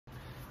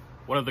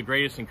One of the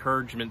greatest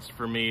encouragements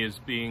for me as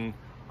being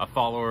a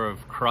follower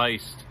of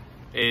Christ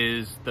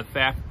is the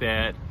fact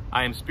that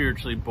I am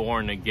spiritually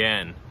born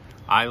again.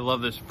 I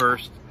love this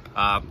verse,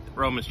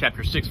 Romans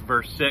chapter 6,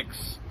 verse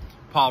 6.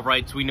 Paul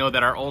writes, "We know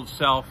that our old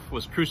self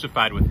was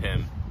crucified with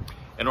him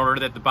in order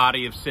that the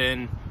body of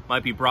sin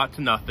might be brought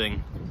to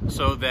nothing,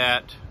 so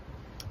that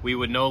we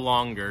would no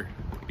longer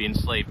be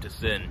enslaved to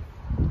sin."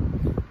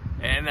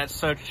 And that's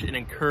such an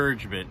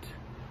encouragement.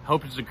 I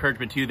hope it's an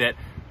encouragement to you that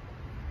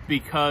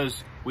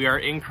because we are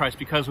in Christ,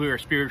 because we are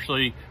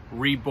spiritually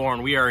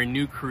reborn, we are a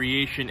new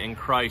creation in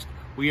Christ,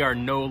 we are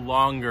no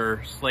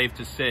longer slaves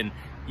to sin.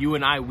 You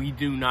and I, we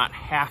do not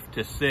have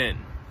to sin.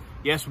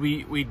 Yes,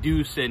 we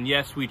do sin.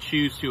 Yes, we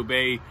choose to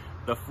obey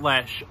the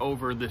flesh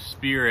over the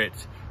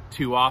spirit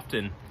too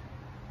often.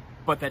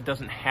 But that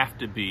doesn't have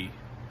to be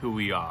who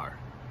we are.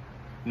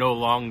 No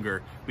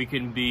longer. We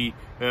can be,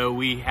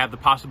 we have the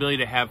possibility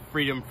to have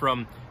freedom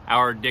from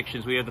our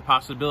addictions. We have the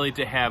possibility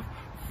to have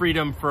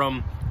freedom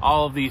from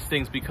all of these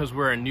things because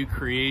we're a new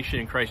creation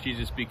in Christ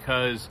Jesus,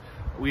 because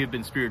we have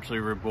been spiritually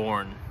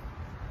reborn.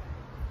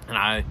 And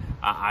I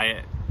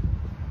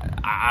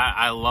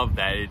love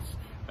that. It's,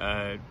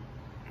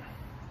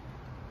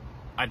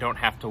 I don't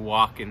have to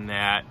walk in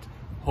that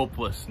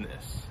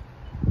hopelessness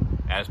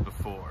as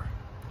before.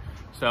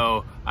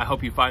 So I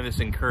hope you find this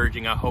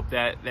encouraging. I hope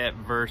that that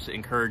verse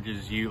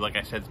encourages you. Like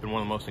I said, it's been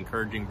one of the most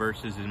encouraging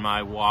verses in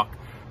my walk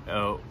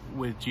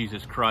with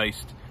Jesus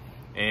Christ.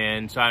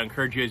 And so I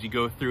encourage you as you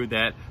go through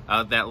that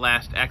that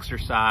last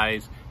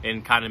exercise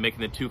and kind of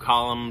making the two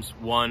columns,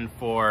 one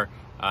for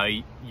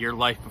your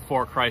life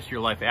before Christ,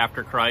 your life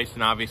after Christ.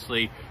 And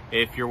obviously,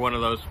 if you're one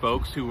of those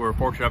folks who were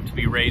fortunate enough to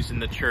be raised in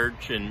the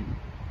church and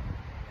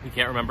you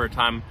can't remember a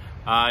time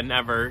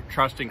never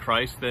trusting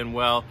Christ, then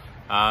well,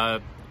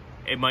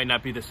 it might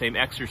not be the same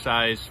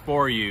exercise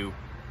for you.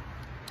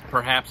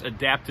 Perhaps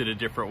adapt it a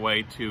different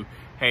way to,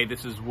 hey,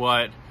 this is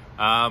what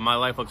my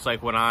life looks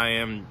like when I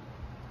am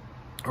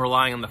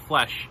relying on the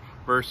flesh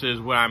versus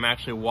when I'm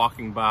actually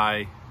walking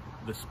by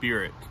the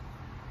Spirit,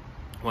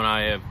 when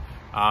I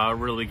have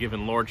really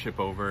given lordship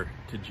over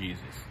to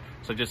Jesus.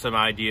 So just some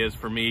ideas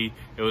for me.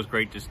 It was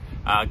great just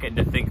getting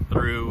to think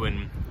through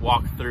and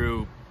walk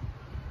through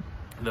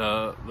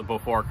the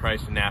before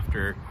Christ and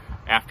after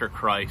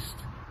Christ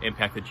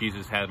impact that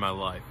Jesus had in my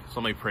life. So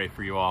let me pray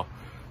for you all.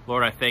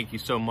 Lord, I thank you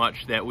so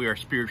much that we are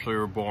spiritually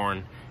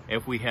reborn.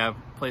 If we have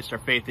placed our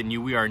faith in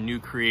you, we are new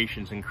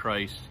creations in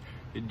Christ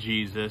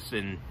Jesus,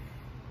 and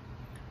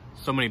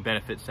so many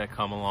benefits that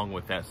come along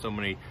with that, so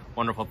many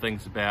wonderful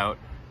things about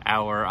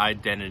our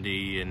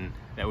identity and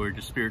that we're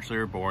just spiritually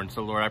reborn.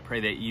 So Lord, I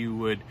pray that you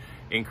would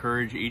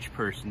encourage each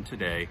person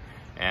today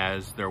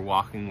as they're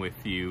walking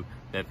with you,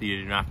 that they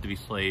do not have to be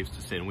slaves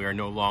to sin. We are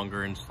no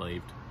longer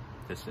enslaved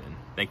to sin.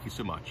 Thank you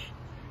so much.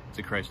 It's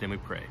in Christ's name we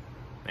pray.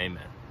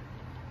 Amen.